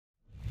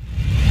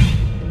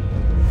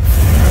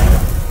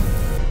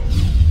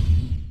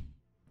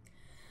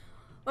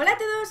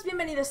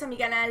bienvenidos a mi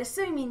canal,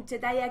 soy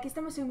Mincheta y aquí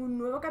estamos en un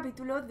nuevo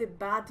capítulo de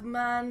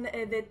Batman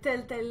de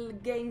Telltale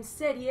Game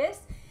Series.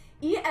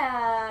 Y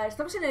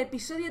estamos en el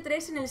episodio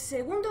 3, en el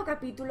segundo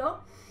capítulo,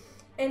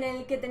 en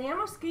el que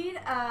teníamos que ir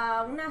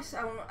a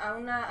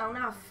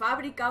una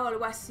fábrica o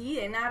algo así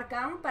en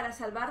Arkham para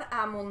salvar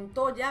a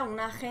Montoya, un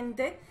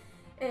agente,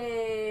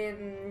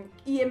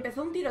 y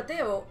empezó un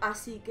tiroteo,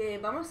 así que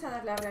vamos a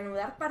darle a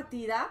reanudar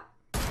partida.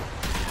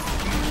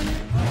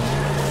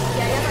 Y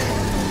ahí aparece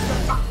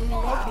un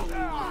móvil.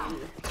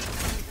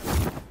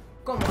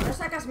 ¿Cómo? ¿No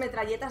sacas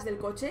metralletas del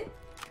coche?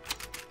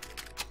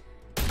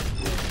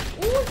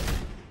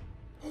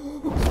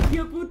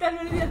 ¡Tío puta!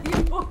 No le dio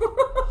tiempo.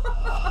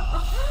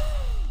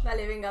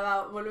 Vale, venga,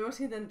 va, volvemos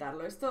a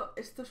intentarlo. Esto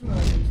es uno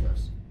de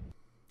muchos.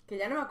 Que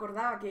ya no me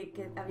acordaba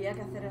que había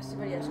que hacer así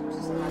varias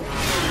cosas a la vez.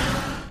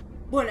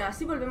 Bueno,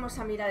 así volvemos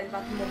a mirar el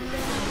Batmóvil.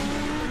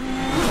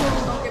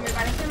 Aunque me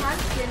parece mal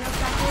que no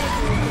saque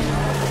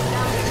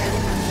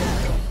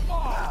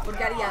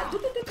porque haría...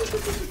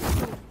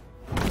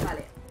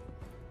 Vale.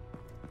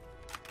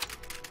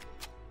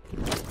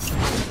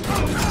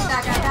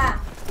 Tacatá.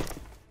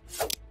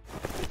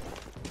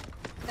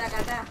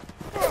 Tacatá.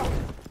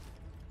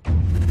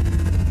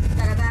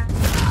 Tacatá.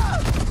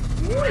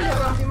 Le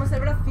rompimos el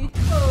bracito.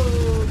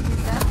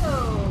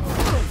 Cuidado.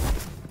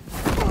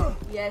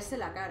 Y a ese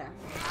la cara.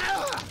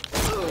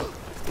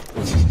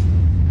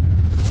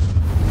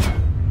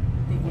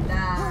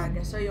 Tiquita,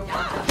 que soy un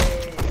macho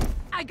de...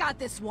 I got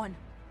this one.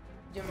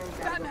 Yo me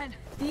encargo.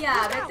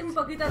 Tía, vete un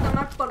poquito a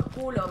tomar por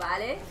culo,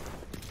 ¿vale?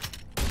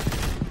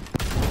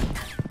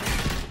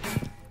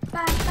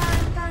 Pa, pa,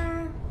 pa.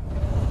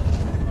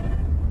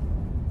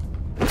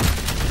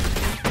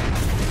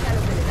 Ya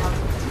lo que le he dado,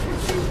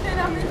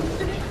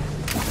 sinceramente.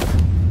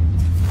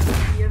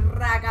 Y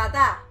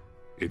racatá.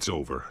 It's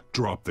over.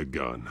 Drop the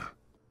gun.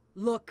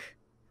 Look,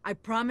 I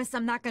promise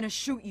I'm not gonna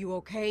shoot you,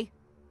 okay?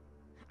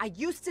 I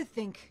used to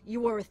think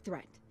you were a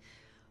threat,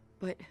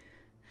 but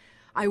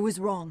I was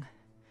wrong.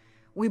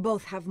 We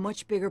both have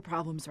much bigger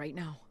problems right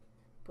now.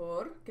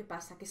 ¿Por? ¿Qué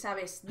pasa? ¿Qué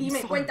sabes?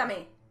 Dime,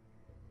 cuéntame.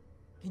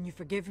 Can you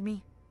forgive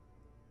me?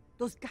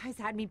 Those guys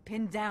had me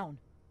pinned down.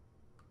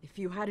 If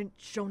you hadn't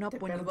shown up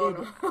when you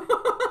did...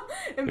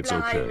 En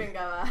plan, ay, venga,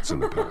 va. It's in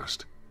the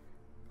past.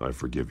 I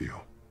forgive you.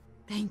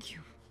 Thank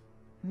you.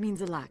 It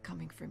means a lot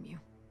coming from you.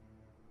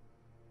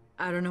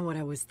 I don't know what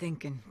I was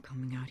thinking,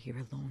 coming out here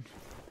alone.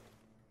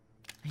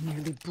 I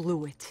nearly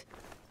blew it.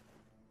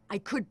 I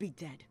could be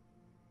dead.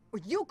 Or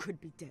you could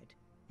be dead.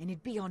 And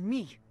it'd be on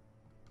me.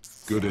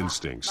 Good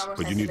instincts,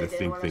 but you need to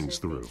think things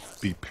through.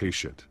 Be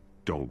patient.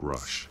 Don't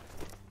rush.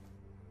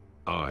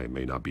 I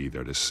may not be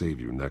there to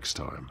save you next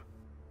time.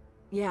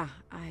 Yeah,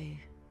 I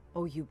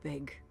owe you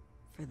big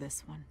for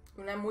this one.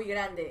 Una muy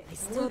grande. I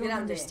still don't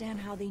understand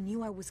how they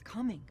knew I was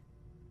coming.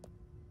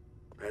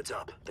 Heads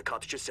up. The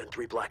cops just sent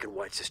 3 black and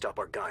whites to stop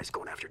our guys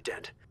going after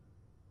Dent.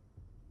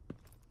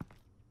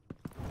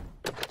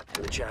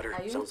 And the chatter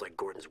sounds like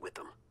Gordon's with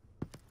them.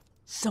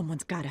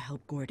 Someone's gotta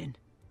help Gordon.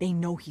 They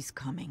know he's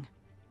coming.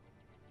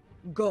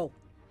 Go.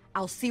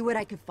 I'll see what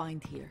I can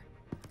find here.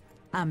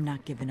 I'm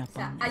not giving up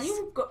on this. Hay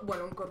un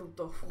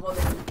corrupto, joder.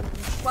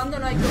 ¿Cuándo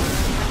no hay corrupto?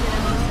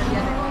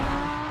 Sería de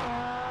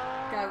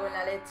goma. Cago en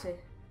la leche.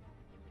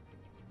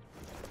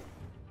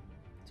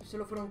 Si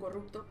solo fuera un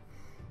corrupto.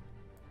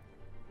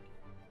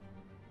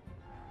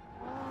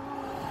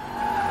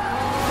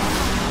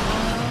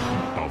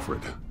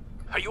 Alfred.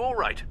 Are you all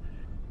right?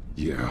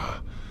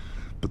 Yeah,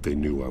 but they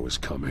knew I was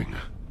coming.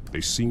 They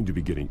seem to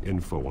be getting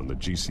info on the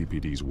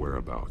GCPD's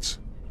whereabouts.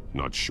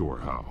 Not sure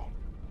how.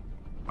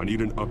 I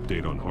need an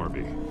update on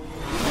Harvey.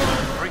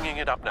 Bringing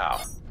it up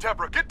now.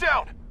 Deborah, get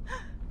down!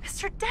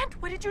 Mr. Dent,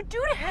 what did you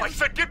do to him? I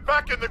said get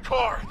back in the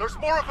car! There's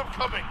more of them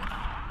coming!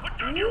 Put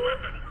down your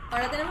weapon!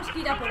 Ahora tenemos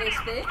que ir a por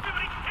este.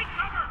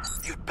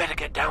 You'd better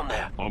get down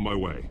there. On my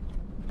way.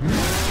 No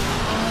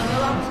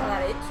vamos a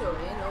dar hecho,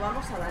 No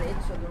vamos a dar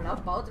hecho. De un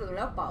lado para otro, de un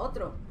lado para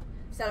otro.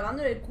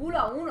 Salvándole el culo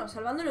a uno,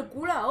 salvándole el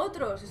culo a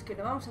otros. Es que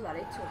no vamos a dar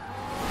hecho.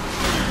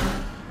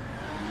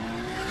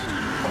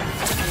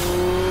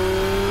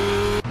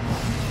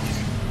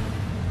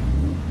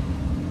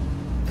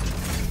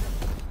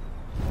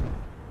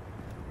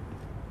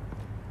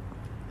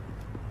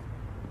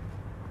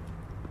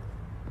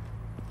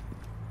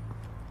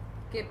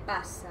 ¿Qué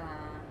pasa?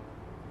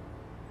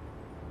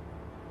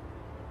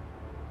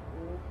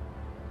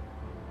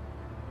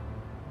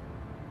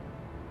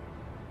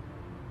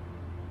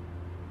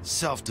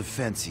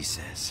 Self-defense, he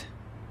says.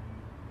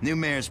 New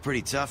mayor's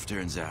pretty tough,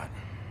 turns out.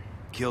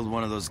 Killed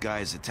one of those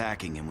guys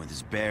attacking him with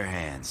his bare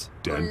hands.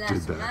 Dent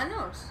did that.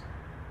 Manos.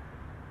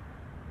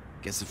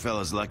 Guess the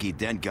fella's lucky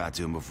Dent got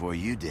to him before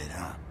you did,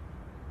 huh?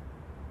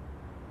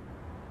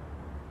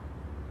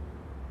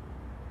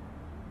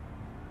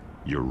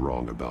 You're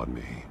wrong about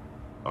me.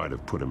 I'd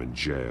have put him in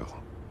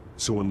jail.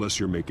 So unless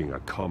you're making a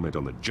comment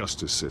on the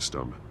justice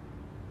system,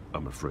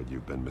 I'm afraid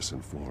you've been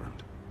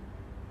misinformed.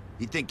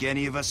 You think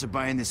any of us are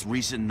buying this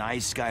recent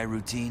nice guy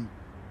routine?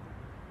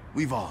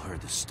 We've all heard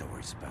the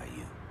stories about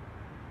you.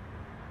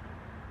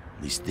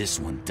 At least this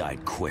one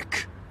died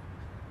quick.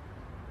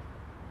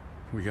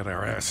 We got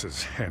our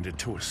asses handed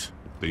to us.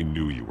 They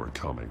knew you were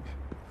coming.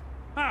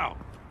 How?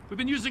 We've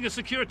been using a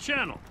secure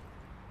channel.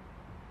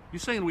 You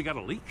saying we got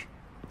a leak?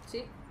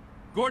 Sí.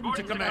 Gordon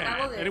to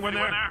command. Anyone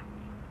there?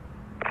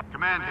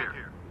 Command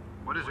here.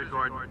 What is it,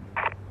 Gordon?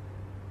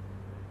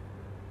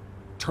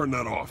 Turn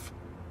that off.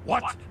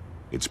 What?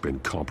 It's been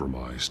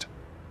compromised.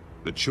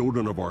 The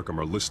children of Arkham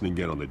are listening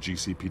in on the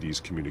GCPD's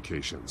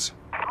communications.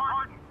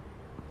 Gordon!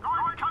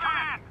 Gordon,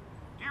 command!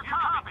 Do you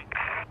copy?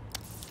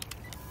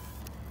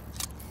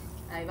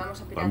 Ahí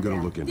vamos a piratear. I'm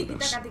gonna look into Tiquitaca,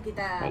 this.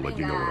 tiquita. I'll let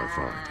you know what I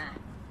Venga. find.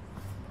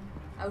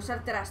 A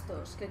usar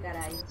trastos, qué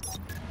caray.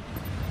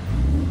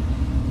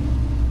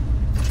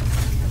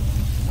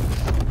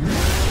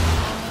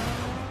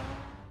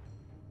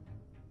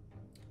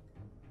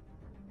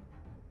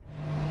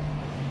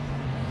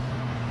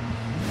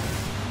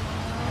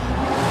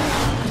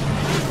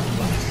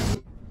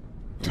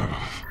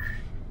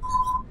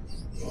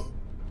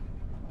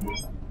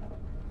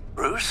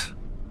 Bruce?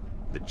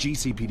 The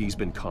GCPD's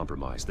been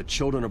compromised. The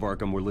children of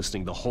Arkham were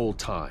listening the whole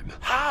time.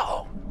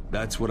 How?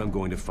 That's what I'm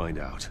going to find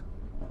out.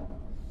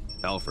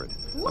 Alfred,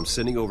 I'm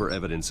sending over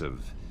evidence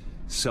of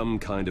some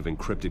kind of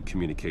encrypted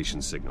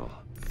communication signal.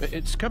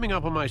 It's coming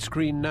up on my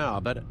screen now,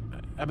 but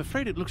I'm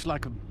afraid it looks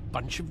like a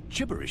bunch of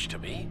gibberish to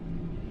me.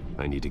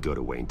 I need to go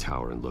to Wayne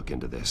Tower and look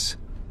into this.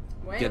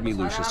 Bueno, Get me pues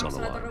ahora Lucius on vamos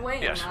the a la Torre line.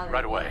 Wayne. Yes, Madre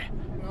right mía. away.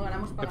 No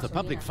ganamos pa' If the gasolina.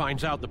 public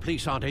finds out the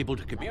police aren't able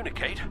to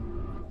communicate...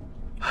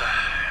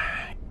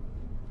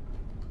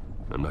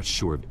 I'm not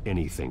sure of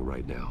anything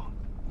right now,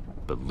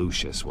 but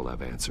Lucius will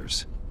have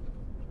answers.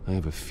 I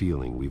have a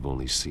feeling we've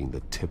only seen the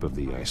tip of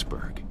the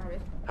iceberg. A ver.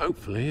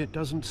 Hopefully it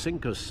doesn't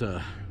sink us,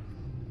 sir.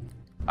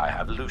 I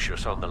have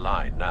Lucius on the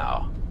line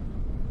now.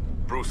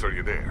 Bruce, are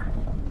you there?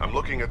 I'm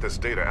looking at this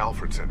data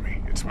Alfred sent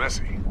me. It's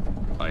messy.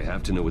 I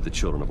have to know what the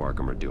children of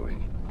Arkham are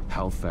doing.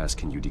 How fast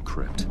can you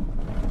decrypt?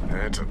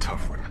 It's a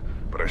tough one,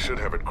 but I should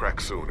have it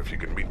cracked soon if you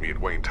can meet me at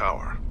Wayne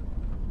Tower.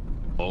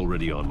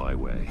 Already on my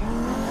way.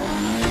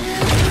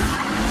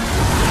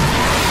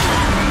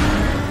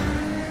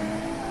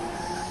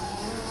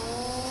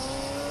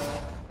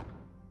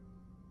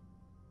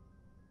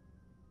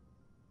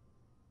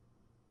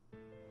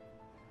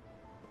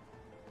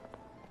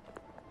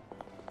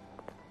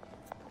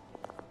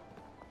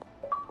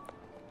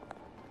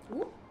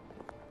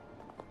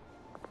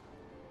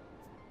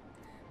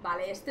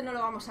 Vale, este no lo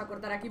vamos a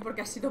cortar aquí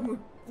porque ha sido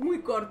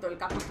muy corto el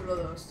capítulo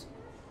 2.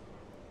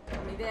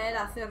 Mi idea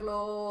era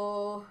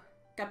hacerlo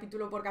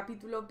capítulo por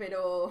capítulo,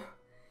 pero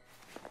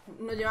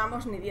no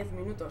llevamos ni 10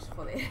 minutos,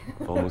 joder.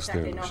 O Almost sea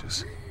there, que no.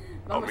 Lucius.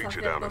 I'll Vamos a meet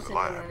you hacer down in dos the en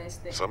uno lab. en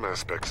este. Some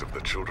aspects of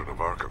the children of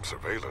Arkham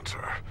surveillance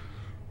are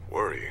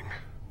worrying.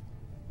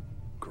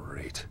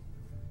 Great.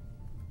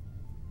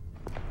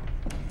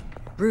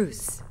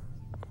 Bruce,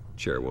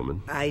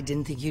 Chairwoman. I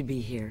didn't think you'd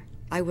be here.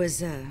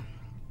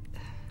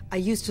 I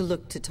used to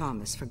look to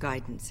Thomas for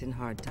guidance in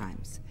hard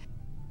times.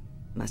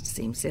 Must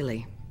seem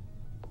silly.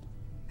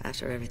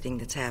 After everything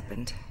that's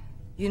happened.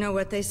 You know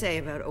what they say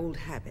about old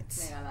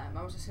habits. Venga, va,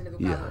 vamos a ser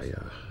Yeah,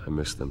 educados. I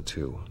miss them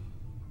too.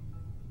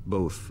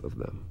 Both of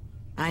them.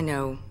 I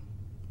know.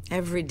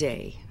 Every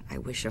day, I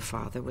wish your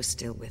father was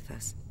still with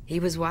us. He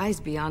was wise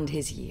beyond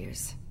his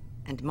years.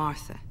 And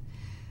Martha,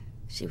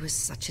 she was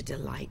such a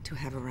delight to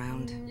have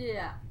around.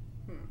 Ya.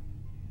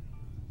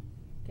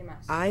 ¿Qué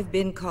más? I've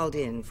been called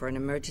in for an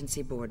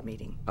emergency board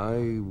meeting.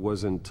 I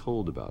wasn't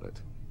told about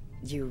it.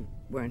 You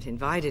weren't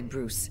invited,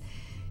 Bruce.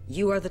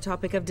 You are the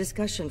topic of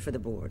discussion for the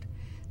board.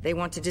 They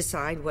want to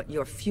decide what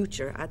your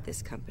future at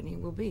this company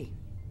will be.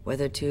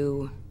 Whether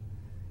to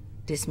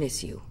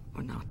dismiss you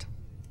or not.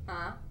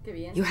 Ah, qué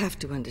bien. You have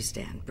to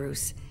understand,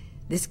 Bruce.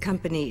 This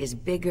company is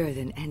bigger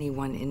than any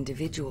one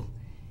individual.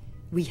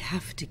 We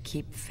have to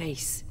keep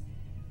face.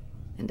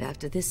 And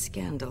after this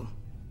scandal...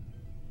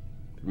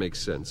 It makes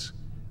sense.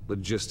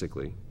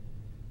 Logistically.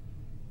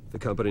 The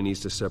company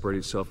needs to separate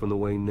itself from the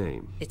Wayne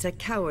name. It's a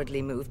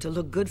cowardly move to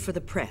look good for the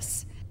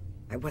press.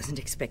 I wasn't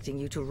expecting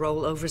you to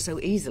roll over so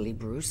easily,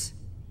 Bruce.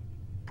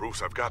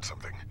 Bruce, I've got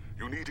something.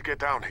 You need to get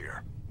down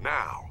here.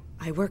 Now.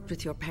 I worked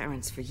with your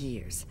parents for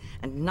years,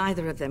 and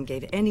neither of them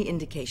gave any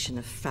indication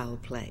of foul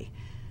play.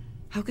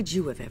 How could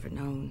you have ever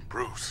known?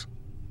 Bruce.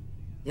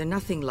 You're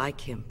nothing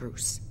like him,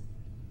 Bruce.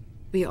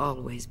 We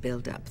always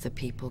build up the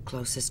people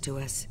closest to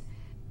us.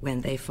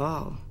 When they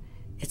fall,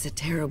 it's a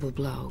terrible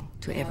blow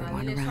to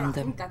everyone Dale eso a la around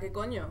them. junta, ¿qué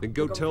coño? Then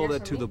go ¿Te tell confías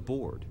that en to mí? the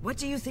board. What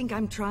do you think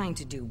I'm trying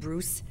to do,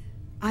 Bruce?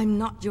 I'm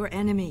not your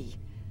enemy.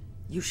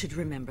 You should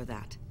remember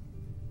that.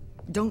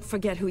 Don't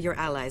forget who your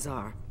allies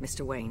are,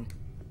 Mr. Wayne.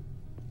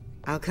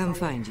 I'll come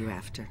find you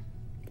after.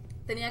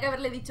 Tenía que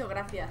haberle dicho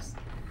gracias.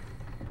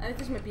 A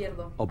veces me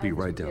pierdo. I'll a be veces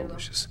right me down, pierdo.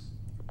 Lucius.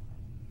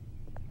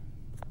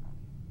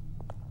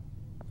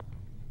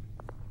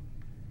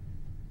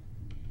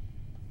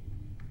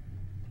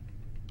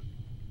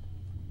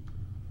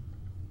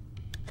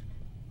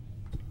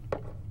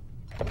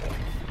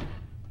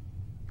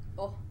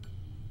 Oh.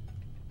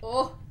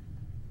 Oh.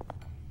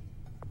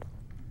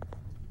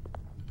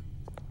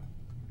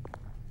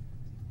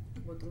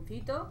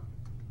 Botoncito.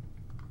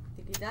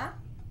 Tiquita.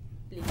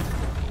 Clic.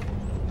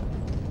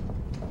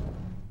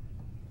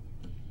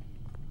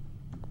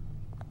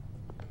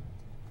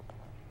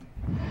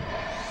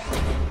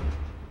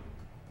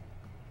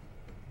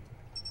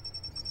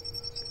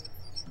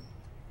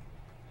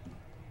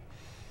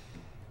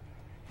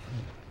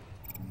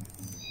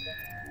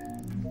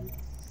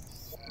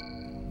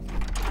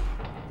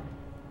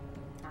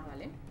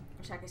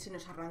 si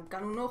nos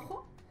arrancan un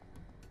ojo.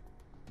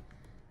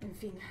 En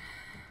fin.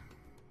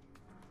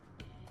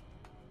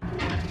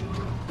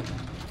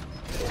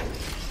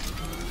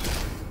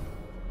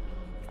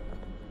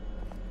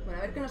 Bueno,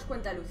 a ver qué nos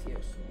cuenta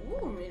Lucius.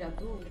 Mira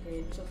tú,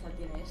 qué choza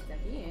tiene este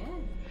aquí, ¿eh?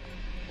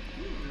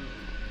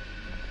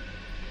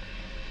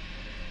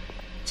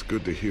 It's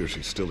good to hear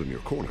she's still in your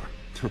corner.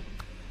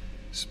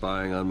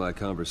 Spying on my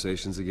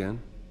conversations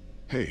again?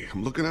 Hey,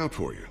 I'm looking out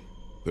for you.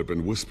 There have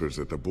been whispers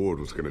that the board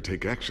was going to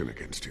take action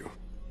against you.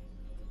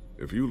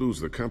 If you lose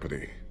the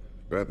company,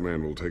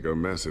 Batman will take a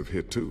massive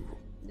hit too.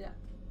 Yeah.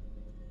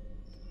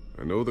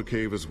 I know the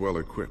cave is well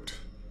equipped,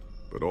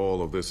 but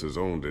all of this is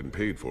owned and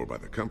paid for by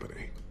the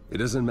company. It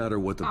doesn't matter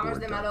what the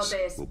board does.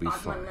 We'll be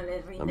fine.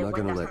 I'm not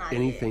going to let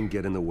anything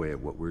get in the way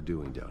of what we're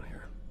doing down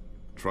here.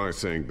 Try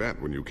saying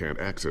that when you can't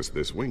access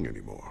this wing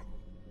anymore.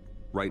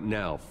 Right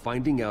now,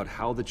 finding out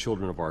how the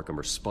children of Arkham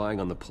are spying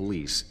on the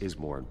police is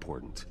more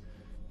important.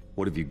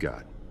 What have you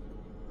got?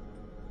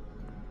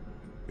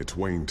 It's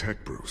Wayne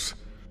Tech, Bruce.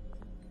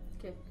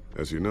 Okay.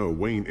 As you know,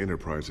 Wayne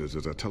Enterprises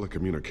is a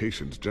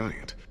telecommunications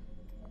giant.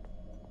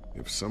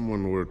 If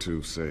someone were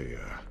to, say,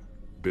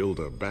 build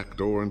a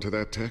backdoor into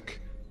that tech...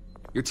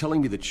 You're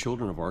telling me the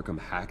children of Arkham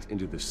hacked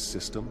into this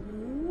system?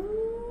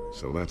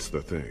 So that's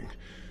the thing.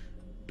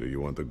 Do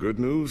you want the good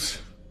news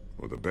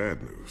or the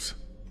bad news?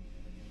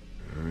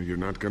 You're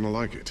not gonna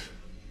like it.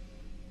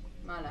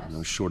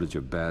 No shortage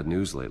of bad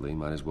news lately.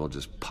 Might as well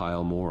just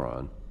pile more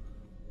on.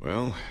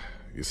 Well,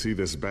 you see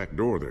this back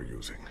door they're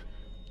using?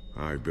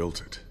 I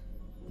built it.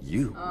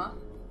 You?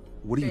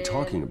 What are you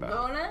talking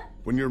about?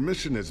 When your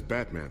mission as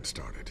Batman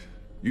started,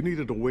 you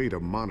needed a way to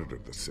monitor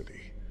the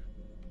city.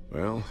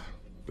 Well,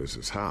 this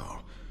is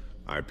how.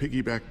 I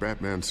piggybacked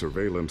Batman's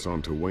surveillance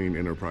onto Wayne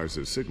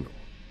Enterprises' signal.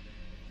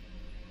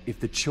 If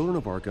the children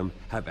of Arkham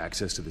have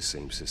access to the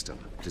same system,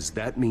 does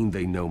that mean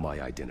they know my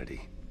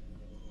identity?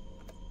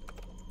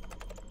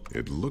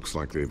 It looks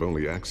like they've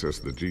only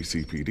accessed the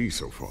GCPD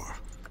so far.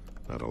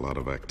 Not a lot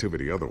of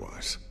activity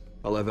otherwise.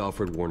 I'll have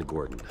Alfred warn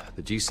Gordon.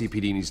 The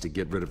GCPD needs to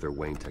get rid of their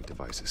Wayne Tech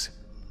devices.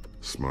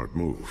 Smart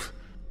move.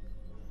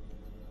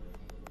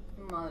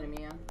 Madre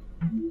mía.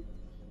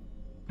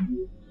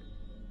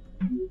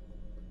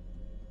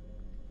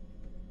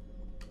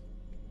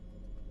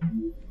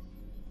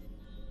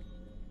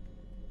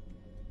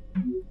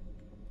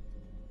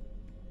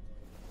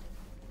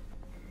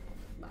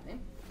 Vale.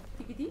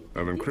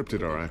 I've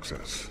encrypted our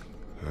access.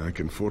 I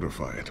can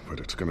fortify it, but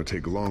it's going to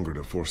take longer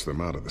to force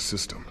them out of the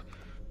system.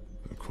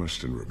 The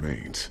question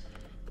remains,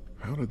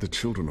 how did the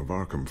children of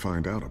Arkham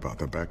find out about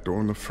the back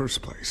door in the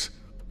first place?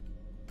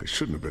 They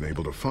shouldn't have been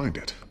able to find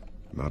it.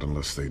 Not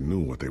unless they knew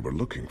what they were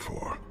looking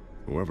for.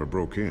 Whoever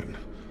broke in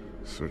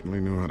certainly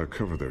knew how to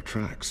cover their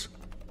tracks.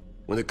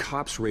 When the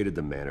cops raided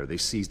the manor, they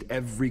seized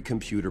every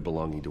computer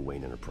belonging to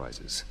Wayne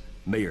Enterprises.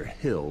 Mayor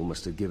Hill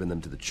must have given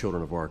them to the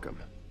children of Arkham.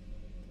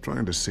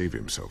 Trying to save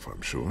himself,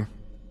 I'm sure.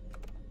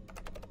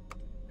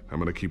 I'm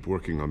gonna keep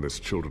working on this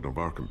Children of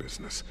Arkham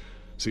business.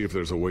 See if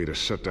there's a way to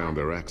shut down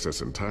their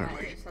access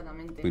entirely.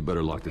 We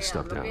better lock this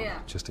stuff down,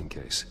 just in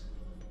case.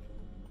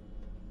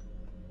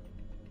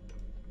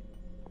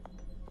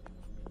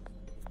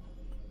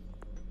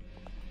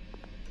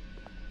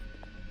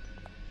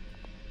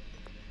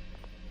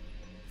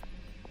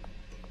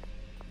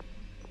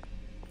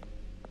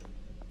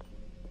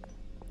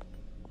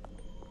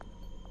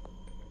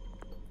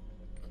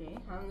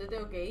 ¿A dónde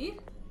tengo que ir?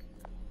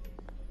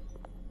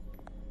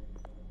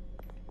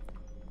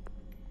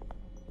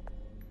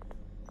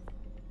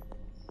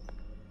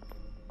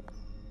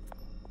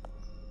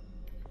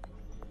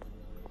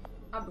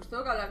 Ah, pues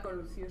tengo que hablar con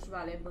Lucius.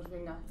 Vale, pues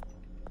venga.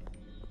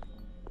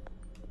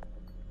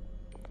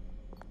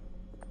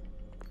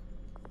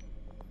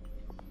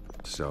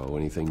 So,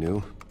 anything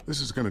new?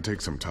 This is gonna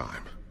take some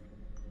time.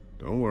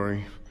 Don't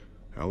worry.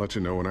 I'll let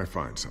you know when I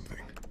find something.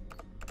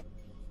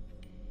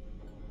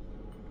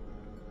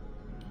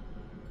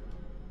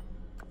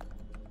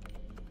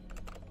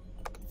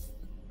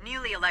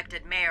 Newly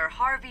elected Mayor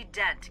Harvey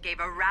Dent gave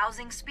a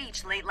rousing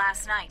speech late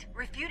last night,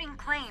 refuting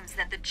claims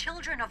that the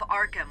children of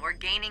Arkham were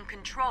gaining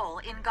control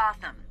in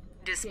Gotham.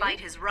 Despite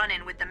his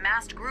run-in with the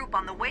masked group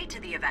on the way to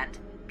the event,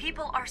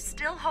 people are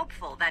still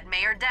hopeful that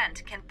Mayor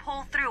Dent can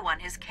pull through on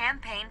his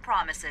campaign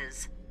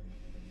promises.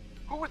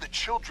 Who are the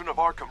children of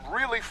Arkham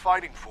really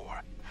fighting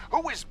for?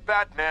 Who is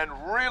Batman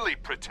really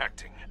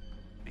protecting?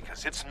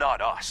 Because it's not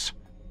us.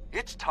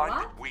 It's time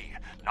that we,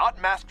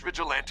 not masked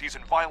vigilantes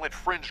and violent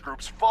fringe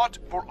groups, fought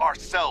for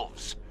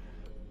ourselves.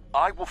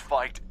 I will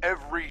fight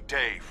every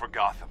day for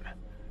Gotham.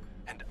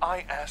 And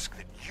I ask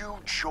that you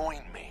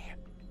join me.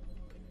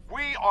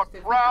 We are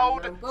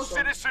proud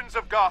citizens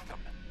of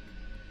Gotham.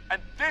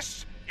 And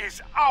this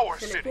is our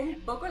city.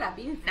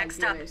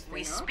 Next up,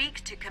 we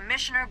speak to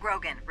Commissioner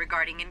Grogan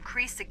regarding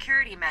increased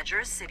security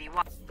measures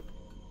citywide.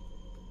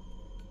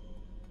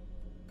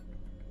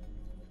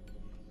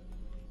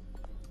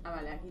 Ah,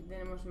 vale, aquí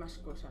tenemos más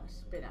cosas.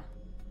 Espera.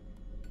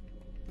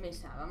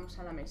 Mesa, vamos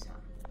a la mesa.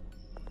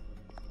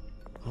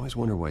 I always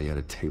wonder why you had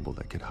a table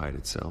that could hide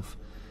itself.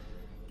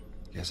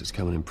 Guess it's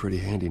coming in pretty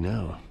handy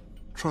now.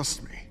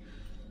 Trust me,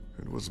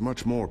 it was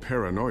much more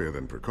paranoia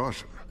than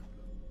precaution.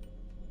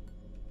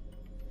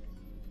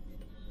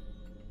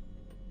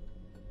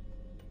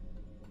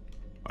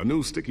 A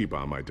new sticky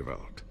bomb I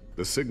developed.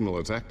 The signal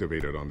is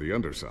activated on the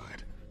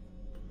underside.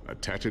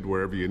 Attach it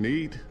wherever you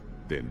need,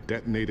 then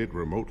detonate it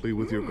remotely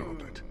with your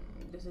gauntlet.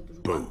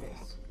 Boom.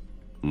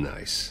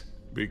 Nice.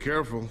 Be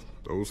careful.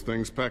 Those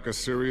things pack a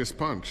serious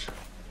punch.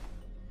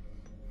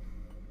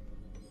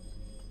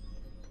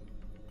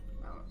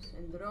 Vamos,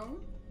 el dron.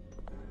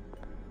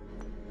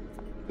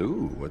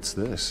 Ooh, what's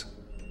this?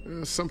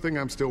 Something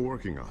I'm still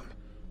working on.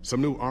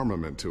 Some new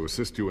armament to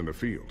assist you in the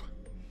field.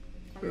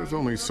 There's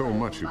only so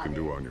much you can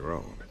do on your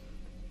own.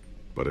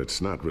 But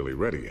it's not really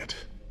ready yet.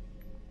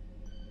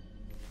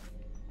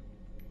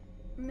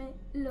 Me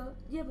lo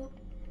llevo.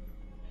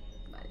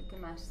 Vale, ¿qué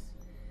más?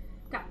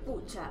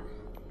 Capucha.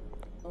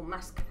 O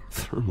máscara.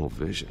 Thermal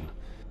vision.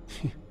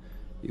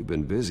 You've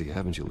been busy,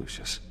 haven't you,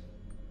 Lucius?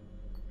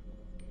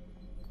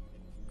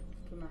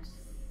 ¿Qué más?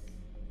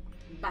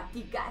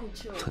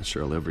 Batigancho. Not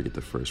sure I'll ever get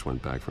the first one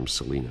back from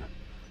Selena.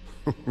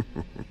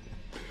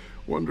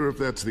 Wonder if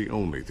that's the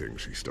only thing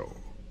she stole.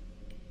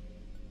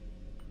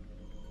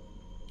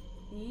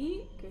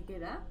 ¿Y qué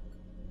queda?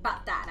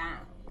 Patarán.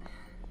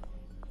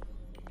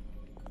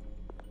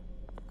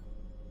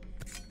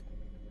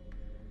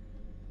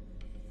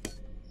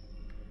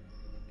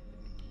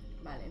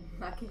 Vale,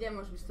 aquí ya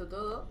hemos visto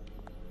todo.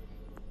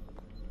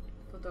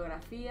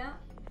 Fotografía.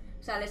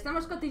 O sea, le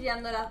estamos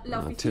cotilleando la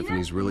oficina.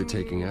 Tiffany's really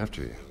taking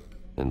after you.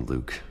 And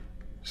Luke,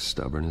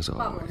 stubborn as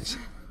always.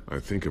 I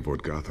think of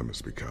what Gotham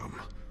has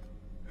become,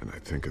 and I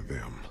think of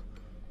them.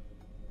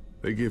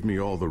 They give me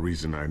all the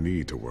reason I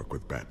need to work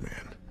with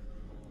Batman.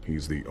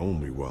 He's the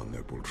only one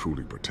that will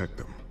truly protect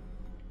them.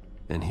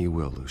 And he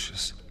will,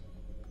 Lucius.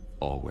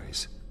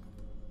 Always.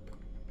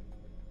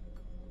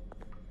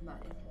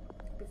 Vale,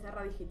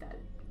 pizarra digital.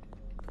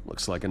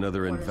 Looks like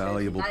another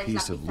invaluable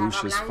piece of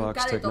Lucius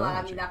Fox technology. Toda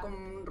la technology. vida con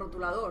un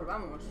rotulador,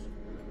 vamos.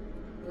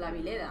 La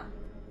Vileda.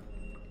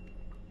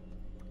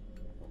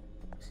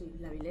 Sí,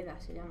 la Vileda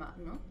se llama,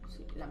 ¿no?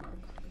 Sí, la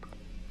marca.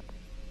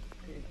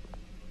 Okay.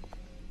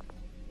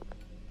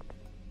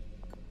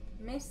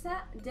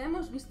 Mesa, ya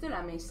hemos visto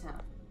la mesa.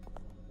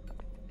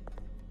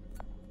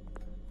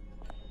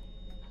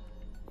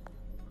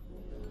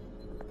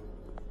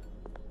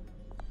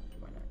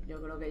 Bueno,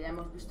 yo creo que ya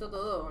hemos visto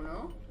todo,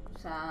 ¿no? O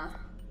sea,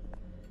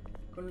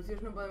 con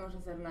Lucius no podemos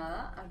hacer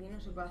nada. Aquí no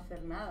se puede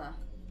hacer nada.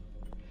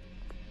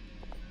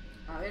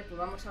 A ver, pues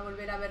vamos a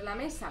volver a ver la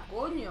mesa,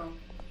 coño.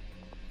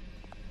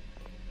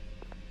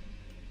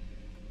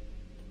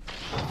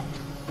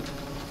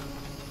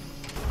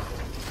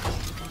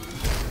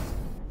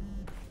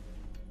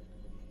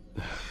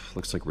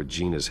 Looks like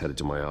Regina's headed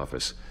to my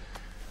office.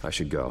 I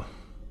should go.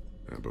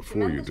 And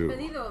before you do...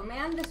 Me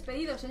han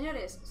despedido,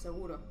 señores.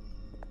 Seguro.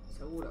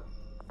 Seguro.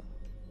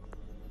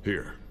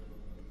 Here.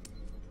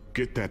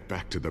 Get that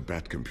back to the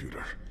Bat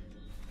computer.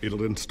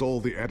 It'll install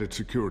the added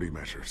security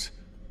measures.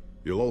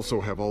 You'll also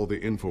have all the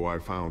info I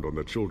found on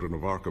the Children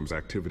of Arkham's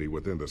activity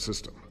within the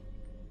system.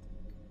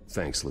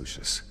 Thanks,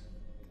 Lucius.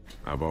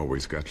 I've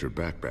always got your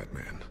back,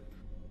 Batman.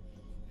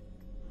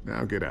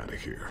 Now get out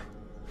of here.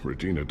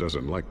 Regina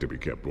doesn't like to be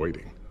kept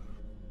waiting.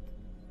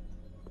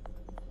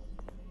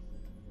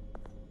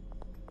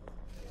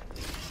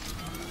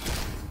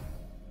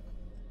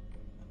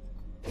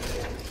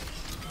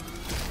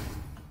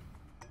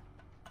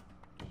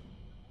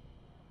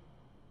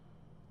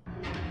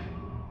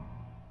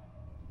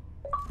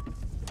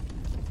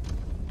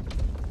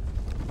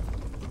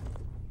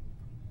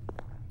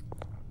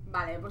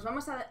 Vale, pues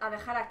vamos a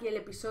dejar aquí el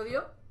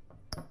episodio.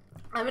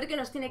 A ver qué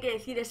nos tiene que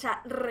decir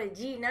esa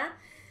Regina.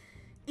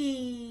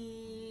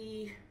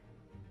 Y...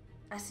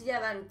 así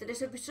ya dan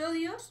 3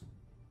 episodios.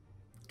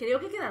 Creo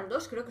que quedan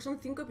 2, creo que son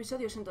 5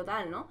 episodios en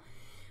total, ¿no?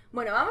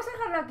 Bueno, vamos a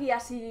dejarlo aquí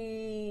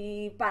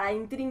así para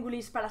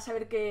intríngulis, para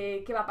saber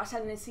qué va a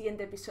pasar en el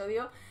siguiente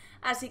episodio.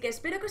 Así que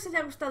espero que os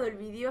haya gustado el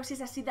vídeo. Si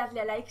es así,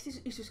 dadle a like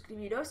y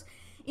suscribiros.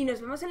 Y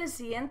nos vemos en el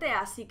siguiente,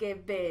 así que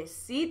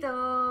besitos.